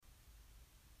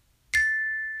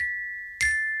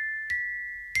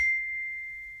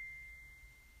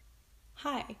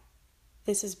Hi,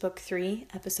 this is Book 3,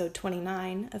 Episode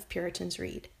 29 of Puritans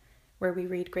Read, where we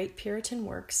read great Puritan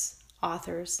works,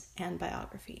 authors, and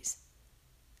biographies.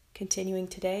 Continuing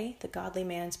today, The Godly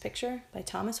Man's Picture by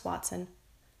Thomas Watson,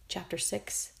 Chapter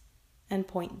 6, and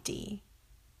Point D,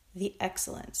 The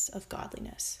Excellence of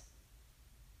Godliness.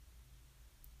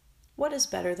 What is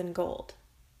better than gold?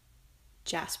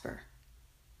 Jasper.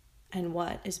 And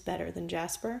what is better than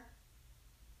jasper?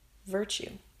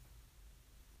 Virtue.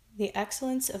 The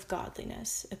excellence of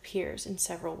godliness appears in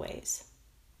several ways.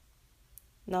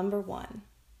 Number 1,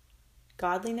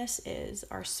 godliness is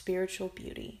our spiritual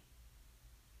beauty.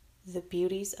 The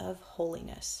beauties of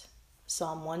holiness.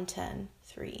 Psalm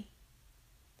 110:3.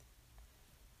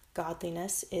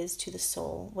 Godliness is to the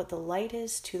soul what the light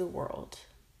is to the world,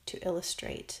 to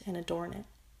illustrate and adorn it.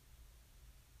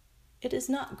 It is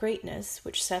not greatness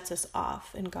which sets us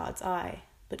off in God's eye,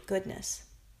 but goodness.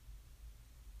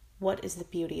 What is the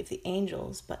beauty of the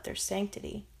angels but their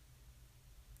sanctity?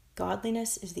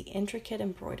 Godliness is the intricate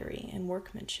embroidery and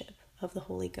workmanship of the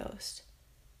Holy Ghost.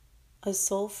 A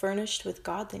soul furnished with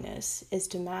godliness is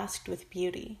damasked with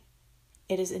beauty.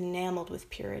 It is enameled with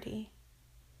purity.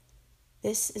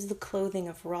 This is the clothing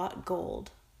of wrought gold,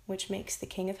 which makes the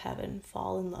King of Heaven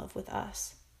fall in love with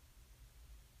us.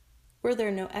 Were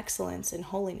there no excellence in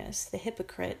holiness, the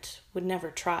hypocrite would never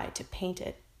try to paint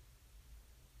it.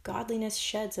 Godliness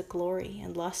sheds a glory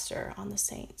and luster on the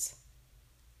saints.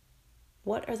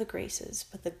 What are the graces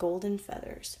but the golden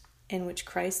feathers in which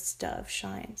Christ's dove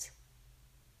shines?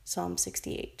 Psalm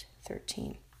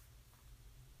 68:13.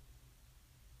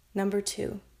 Number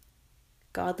 2,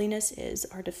 godliness is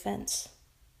our defense.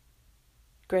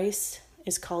 Grace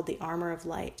is called the armor of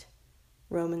light,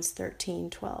 Romans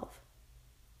 13:12.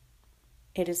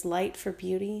 It is light for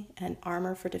beauty and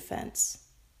armor for defense.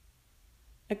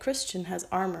 A Christian has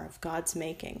armor of God's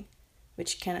making,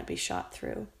 which cannot be shot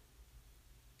through.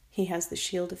 He has the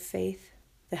shield of faith,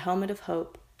 the helmet of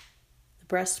hope, the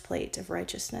breastplate of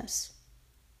righteousness.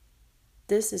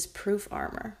 This is proof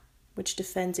armor, which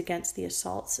defends against the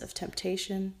assaults of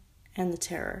temptation and the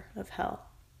terror of hell.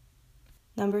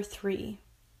 Number 3,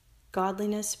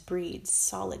 godliness breeds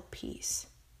solid peace.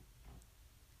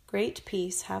 Great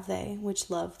peace have they which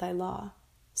love thy law,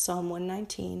 Psalm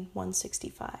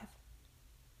 119:165.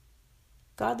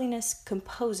 Godliness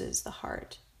composes the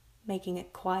heart, making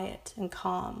it quiet and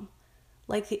calm,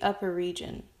 like the upper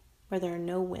region where there are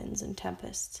no winds and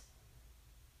tempests.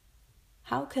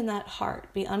 How can that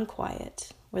heart be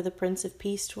unquiet where the Prince of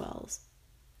Peace dwells?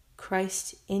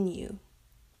 Christ in you,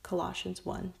 Colossians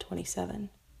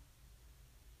 1:27.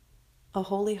 A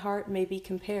holy heart may be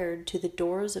compared to the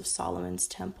doors of Solomon's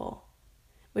temple,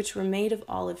 which were made of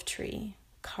olive tree,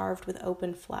 carved with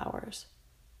open flowers.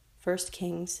 1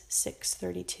 Kings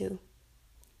 6:32.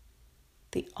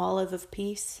 The olive of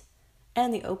peace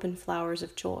and the open flowers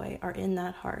of joy are in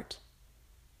that heart.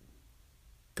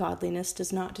 Godliness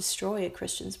does not destroy a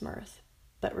Christian's mirth,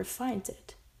 but refines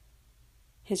it.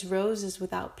 His rose is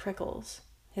without prickles,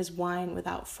 his wine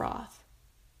without froth.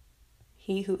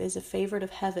 He who is a favorite of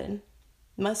heaven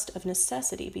must of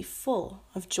necessity be full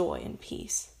of joy and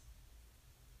peace.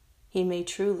 He may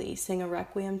truly sing a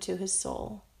requiem to his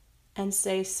soul, and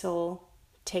say, soul,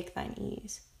 take thine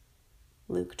ease.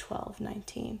 Luke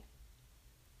 12:19.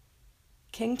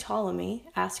 King Ptolemy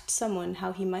asked someone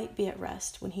how he might be at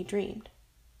rest when he dreamed.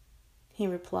 He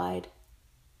replied,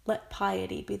 let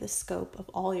piety be the scope of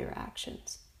all your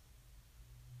actions.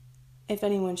 If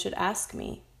anyone should ask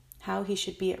me how he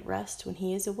should be at rest when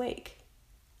he is awake,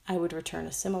 I would return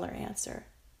a similar answer.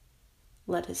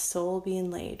 Let his soul be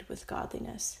inlaid with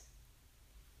godliness.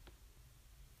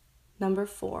 Number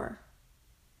 4,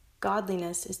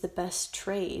 godliness is the best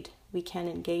trade we can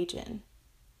engage in.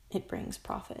 It brings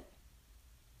profit.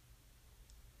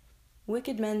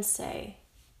 Wicked men say,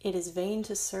 it is vain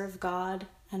to serve God,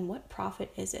 and what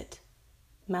profit is it?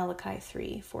 Malachi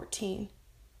 3:14.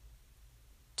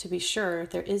 To be sure,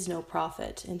 there is no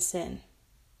profit in sin.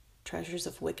 Treasures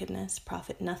of wickedness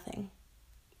profit nothing.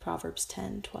 Proverbs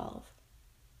 10:12.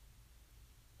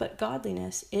 But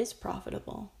godliness is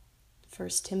profitable.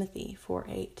 1 Timothy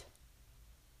 4:8.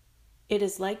 It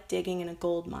is like digging in a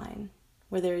gold mine,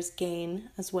 where there is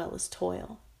gain as well as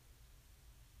toil.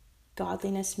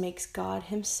 Godliness makes God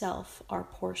himself our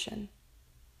portion.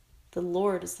 The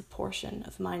Lord is the portion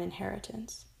of mine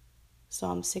inheritance.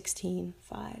 Psalm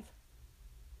 16:5.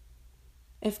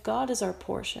 If God is our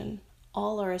portion,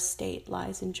 all our estate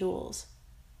lies in jewels.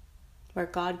 Where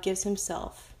God gives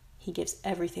himself, he gives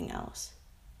everything else.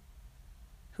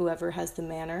 Whoever has the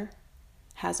manor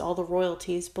has all the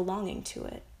royalties belonging to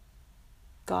it.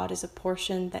 God is a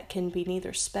portion that can be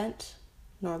neither spent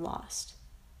nor lost.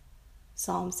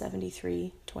 Psalm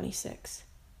 73:26.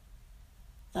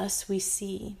 Thus we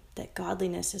see that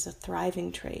godliness is a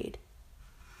thriving trade.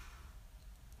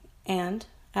 And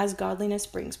as godliness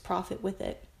brings profit with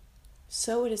it,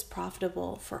 so it is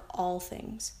profitable for all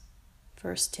things.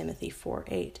 1 Timothy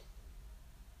 4:8.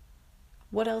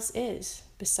 What else is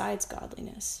besides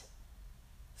godliness?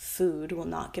 Food will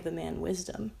not give a man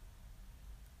wisdom.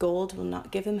 Gold will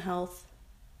not give him health.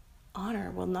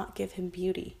 Honor will not give him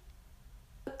beauty.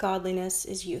 But godliness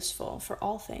is useful for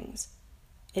all things.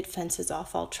 It fences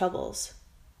off all troubles.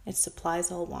 It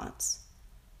supplies all wants.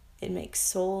 It makes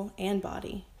soul and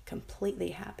body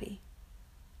completely happy.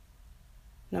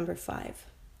 Number 5.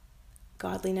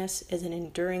 Godliness is an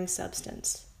enduring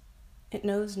substance. It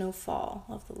knows no fall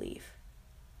of the leaf.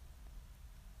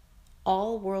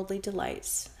 All worldly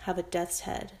delights have a death's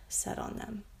head set on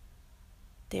them.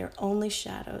 They are only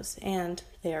shadows, and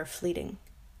they are fleeting.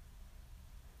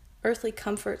 Earthly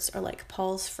comforts are like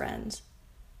Paul's friends,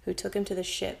 who took him to the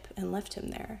ship and left him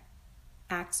there.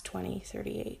 Acts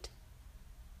 20:38.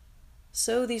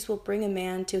 So these will bring a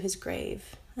man to his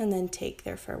grave, and then take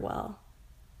their farewell.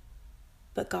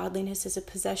 But godliness is a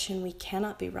possession we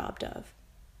cannot be robbed of.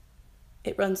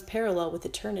 It runs parallel with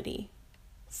eternity.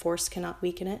 Force cannot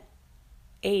weaken it.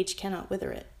 Age cannot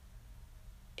wither it.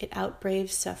 It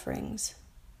outbraves sufferings.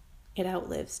 It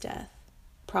outlives death.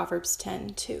 Proverbs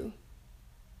 10:2.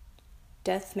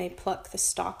 Death may pluck the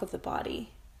stalk of the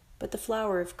body, but the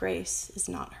flower of grace is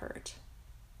not hurt.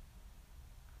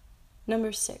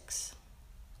 Number 6.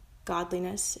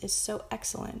 Godliness is so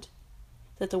excellent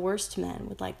that the worst men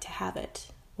would like to have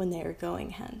it when they are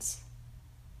going hence.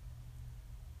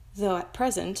 Though at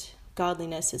present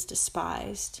godliness is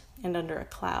despised and under a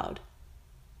cloud,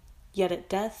 yet at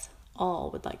death all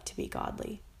would like to be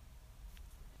godly.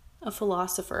 A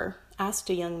philosopher asked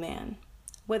a young man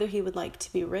whether he would like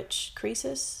to be rich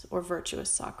Croesus or virtuous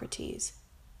Socrates.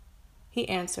 He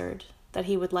answered that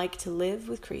he would like to live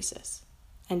with Croesus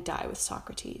and die with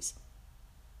Socrates.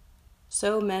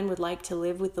 So men would like to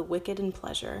live with the wicked in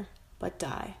pleasure, but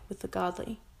die with the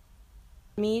godly.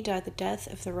 Let me die the death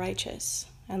of the righteous,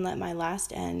 and let my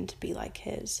last end be like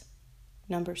his.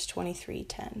 Numbers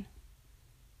 23:10.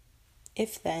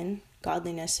 If then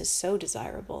godliness is so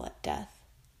desirable at death,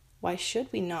 why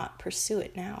should we not pursue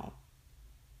it now?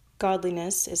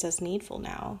 Godliness is as needful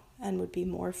now and would be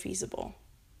more feasible.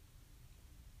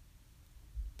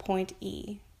 Point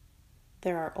E.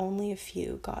 There are only a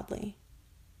few godly.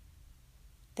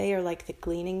 They are like the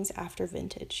gleanings after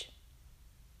vintage.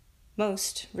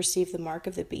 Most receive the mark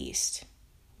of the beast.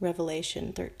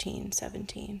 Revelation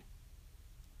 13:17.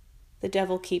 The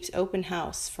devil keeps open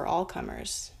house for all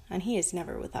comers, and he is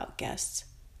never without guests.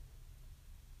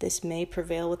 This may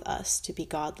prevail with us to be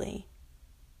godly.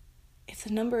 If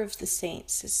the number of the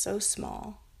saints is so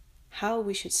small, how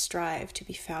we should strive to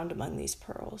be found among these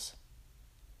pearls.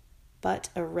 But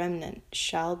a remnant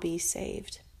shall be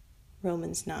saved.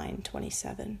 Romans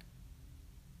 9:27.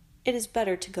 It is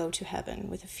better to go to heaven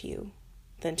with a few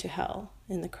than to hell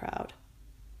in the crowd.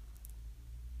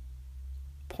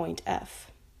 Point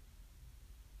F.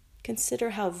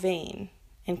 Consider how vain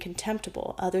and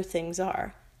contemptible other things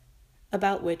are,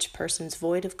 about which persons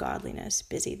void of godliness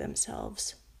busy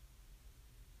themselves.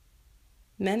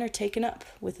 Men are taken up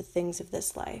with the things of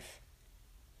this life.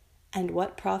 And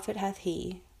what profit hath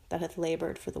he that hath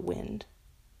labored for the wind?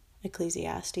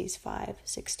 Ecclesiastes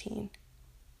 5:16.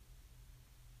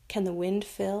 Can the wind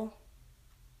fill?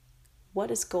 What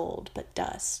is gold but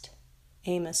dust?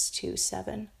 Amos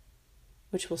 2:7,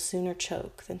 which will sooner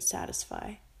choke than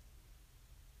satisfy.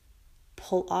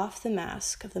 Pull off the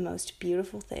mask of the most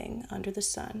beautiful thing under the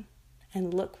sun,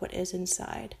 and look what is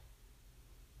inside.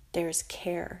 There is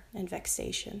care and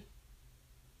vexation.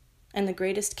 And the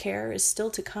greatest care is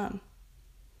still to come,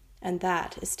 and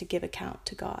that is to give account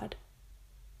to God.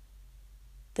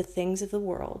 The things of the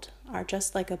world are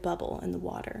just like a bubble in the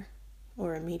water,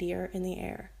 or a meteor in the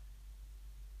air.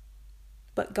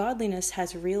 But godliness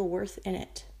has real worth in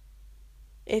it.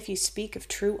 If you speak of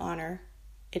true honor,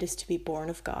 it is to be born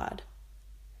of God.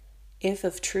 If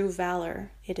of true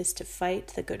valor, it is to fight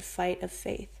the good fight of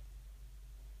faith.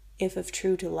 If of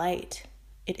true delight,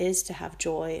 it is to have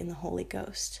joy in the Holy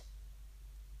Ghost.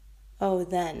 Oh,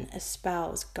 then,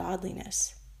 espouse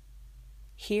godliness.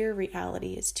 Here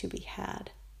reality is to be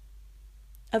had.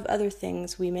 Of other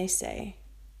things we may say,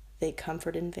 they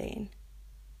comfort in vain.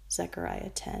 Zechariah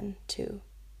 10:2.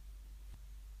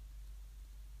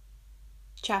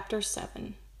 Chapter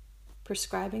 7.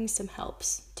 Prescribing some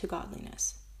helps to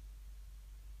godliness.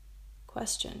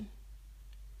 Question.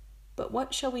 But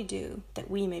what shall we do that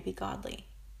we may be godly?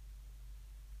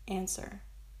 Answer.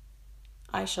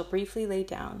 I shall briefly lay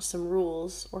down some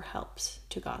rules or helps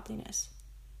to godliness.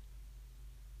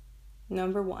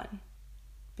 Number 1,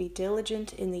 be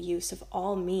diligent in the use of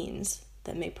all means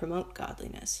that may promote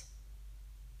godliness.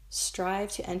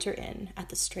 Strive to enter in at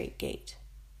the strait gate.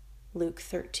 Luke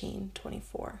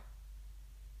 13:24.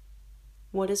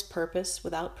 What is purpose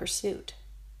without pursuit?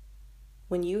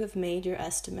 When you have made your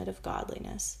estimate of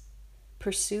godliness,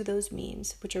 pursue those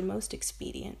means which are most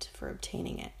expedient for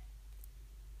obtaining it.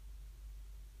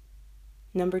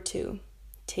 Number 2,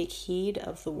 take heed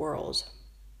of the world.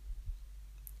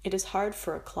 It is hard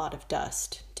for a clod of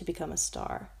dust to become a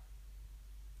star.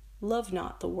 Love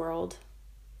not the world.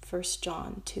 1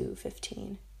 John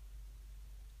 2:15.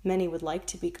 Many would like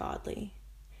to be godly,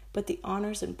 but the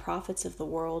honors and profits of the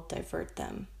world divert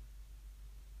them.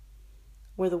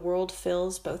 Where the world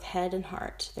fills both head and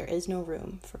heart, there is no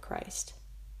room for Christ.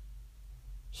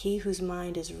 He whose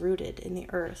mind is rooted in the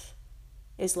earth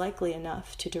is likely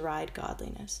enough to deride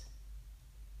godliness.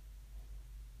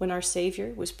 When our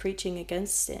Savior was preaching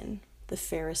against sin, the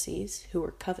Pharisees, who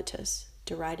were covetous,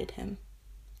 derided him.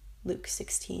 Luke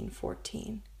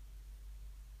 16:14.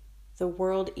 The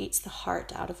world eats the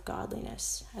heart out of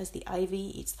godliness, as the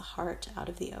ivy eats the heart out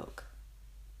of the oak.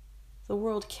 The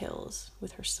world kills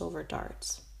with her silver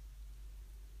darts.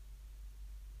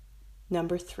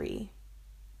 Number 3,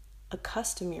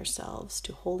 accustom yourselves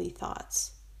to holy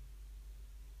thoughts.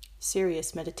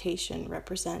 Serious meditation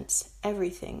represents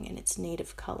everything in its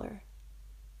native color.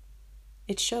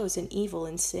 It shows an evil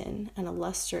in sin and a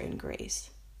luster in grace.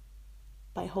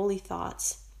 By holy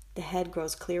thoughts, the head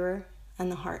grows clearer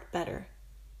and the heart better.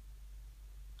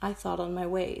 I thought on my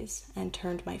ways and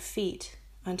turned my feet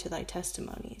unto thy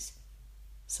testimonies.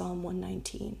 Psalm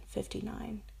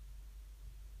 119:59.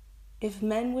 If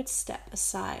men would step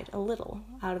aside a little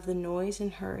out of the noise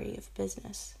and hurry of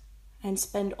business and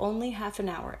spend only half an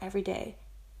hour every day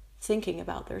thinking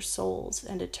about their souls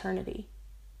and eternity,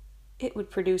 it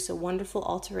would produce a wonderful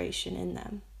alteration in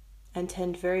them and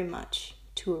tend very much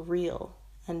to a real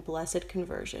and blessed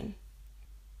conversion.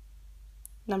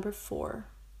 Number 4,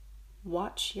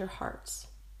 watch your hearts.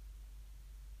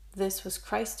 This was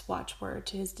Christ's watchword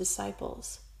to his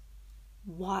disciples.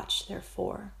 Watch,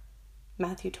 therefore.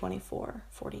 Matthew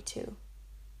 24:42.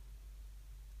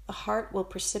 The heart will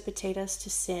precipitate us to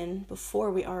sin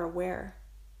before we are aware.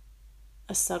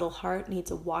 A subtle heart needs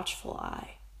a watchful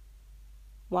eye.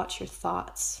 Watch your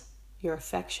thoughts, your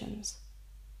affections.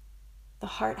 The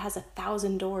heart has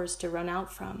 1,000 doors to run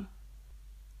out from.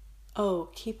 Oh,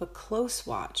 keep a close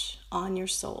watch on your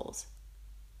souls.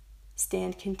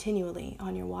 Stand continually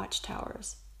on your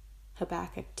watchtowers.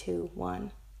 Habakkuk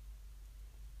 2:1.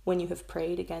 When you have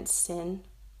prayed against sin,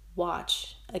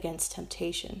 watch against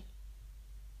temptation.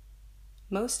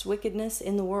 Most wickedness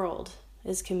in the world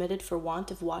is committed for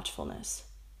want of watchfulness.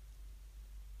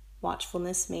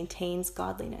 Watchfulness maintains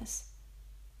godliness.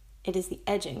 It is the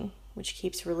edging which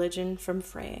keeps religion from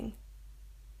fraying.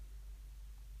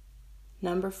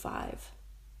 Number 5,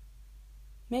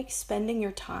 make spending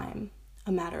your time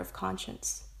a matter of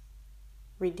conscience,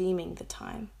 redeeming the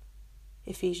time.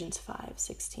 Ephesians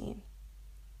 5:16.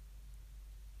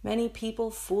 Many people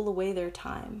fool away their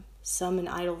time, some in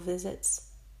idle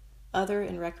visits, other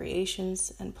in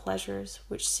recreations and pleasures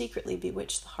which secretly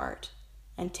bewitch the heart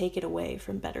and take it away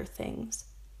from better things.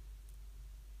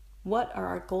 What are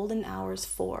our golden hours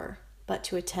for but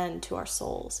to attend to our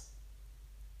souls?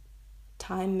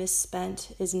 Time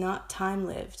misspent is not time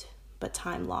lived, but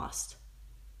time lost.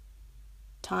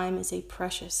 Time is a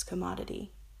precious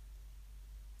commodity.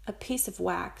 A piece of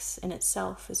wax in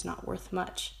itself is not worth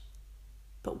much,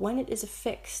 but when it is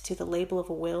affixed to the label of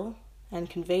a will and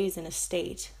conveys an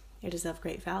estate, it is of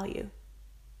great value.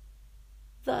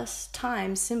 Thus,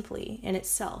 time simply in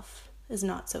itself is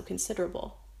not so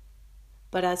considerable,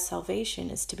 but as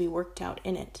salvation is to be worked out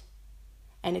in it,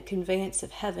 and a conveyance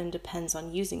of heaven depends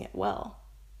on using it well,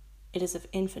 it is of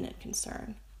infinite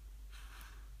concern.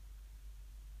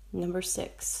 Number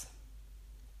 6,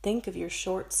 think of your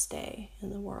short stay in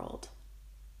the world.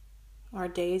 Our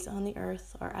days on the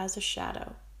earth are as a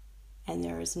shadow, and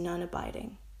there is none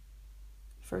abiding.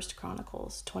 1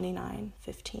 Chronicles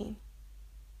 29:15.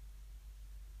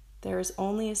 There is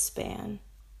only a span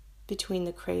between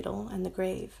the cradle and the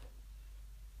grave.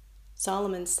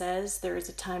 Solomon says there is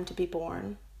a time to be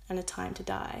born and a time to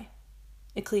die.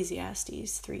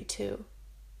 Ecclesiastes 3:2.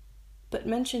 But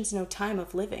mentions no time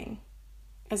of living,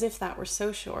 as if that were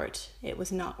so short it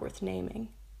was not worth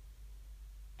naming.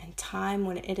 And time,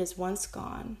 when it is once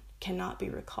gone, cannot be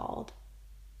recalled.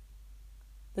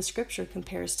 The scripture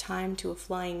compares time to a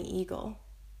flying eagle.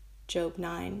 Job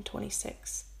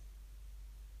 9:26.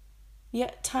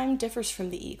 Yet time differs from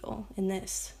the eagle in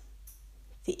this.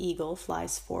 The eagle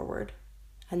flies forward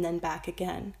and then back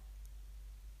again.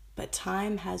 But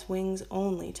time has wings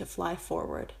only to fly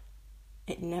forward.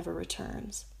 It never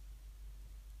returns.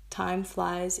 Time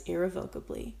flies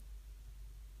irrevocably.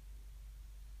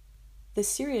 The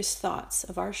serious thoughts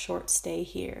of our short stay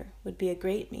here would be a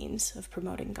great means of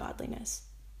promoting godliness.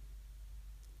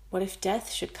 What if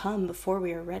death should come before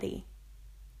we are ready?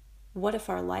 What if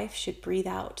our life should breathe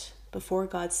out before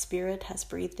God's Spirit has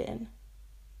breathed in?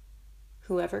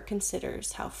 Whoever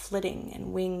considers how flitting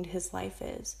and winged his life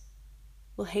is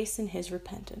will hasten his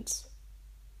repentance.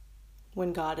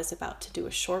 When God is about to do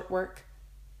a short work,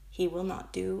 he will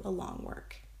not do a long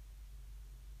work.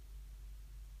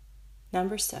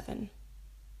 Number 7,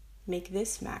 make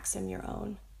this maxim your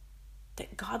own,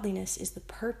 that godliness is the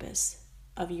purpose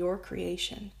of your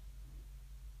creation.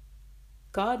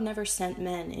 God never sent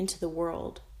men into the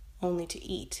world only to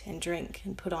eat and drink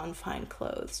and put on fine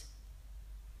clothes,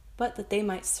 but that they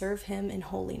might serve him in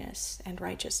holiness and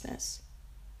righteousness.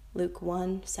 Luke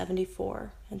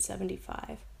 1:74 and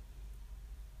 75.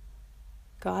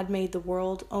 God made the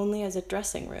world only as a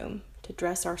dressing room to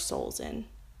dress our souls in.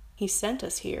 He sent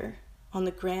us here on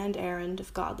the grand errand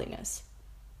of godliness.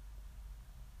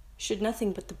 Should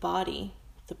nothing but the body,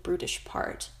 the brutish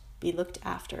part, be looked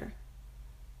after,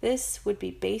 this would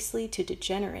be basely to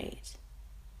degenerate,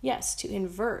 yes, to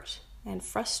invert and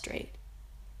frustrate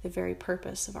the very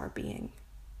purpose of our being.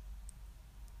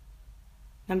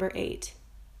 Number 8,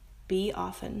 be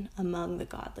often among the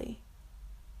godly.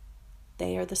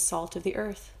 They are the salt of the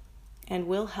earth and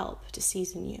will help to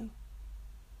season you.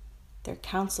 Their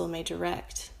counsel may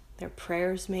direct, their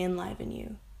prayers may enliven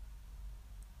you.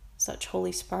 Such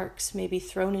holy sparks may be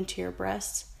thrown into your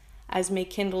breasts as may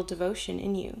kindle devotion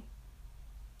in you.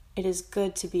 It is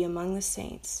good to be among the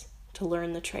saints, to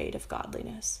learn the trade of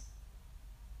godliness.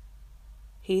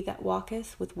 He that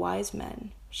walketh with wise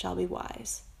men shall be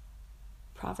wise.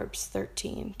 Proverbs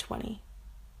 13:20.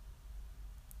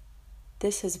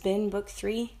 This has been Book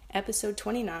 3, Episode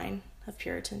 29 of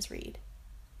Puritans Read.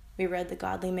 We read The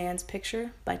Godly Man's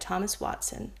Picture by Thomas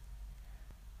Watson,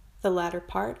 the latter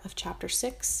part of Chapter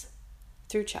 6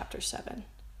 through Chapter 7.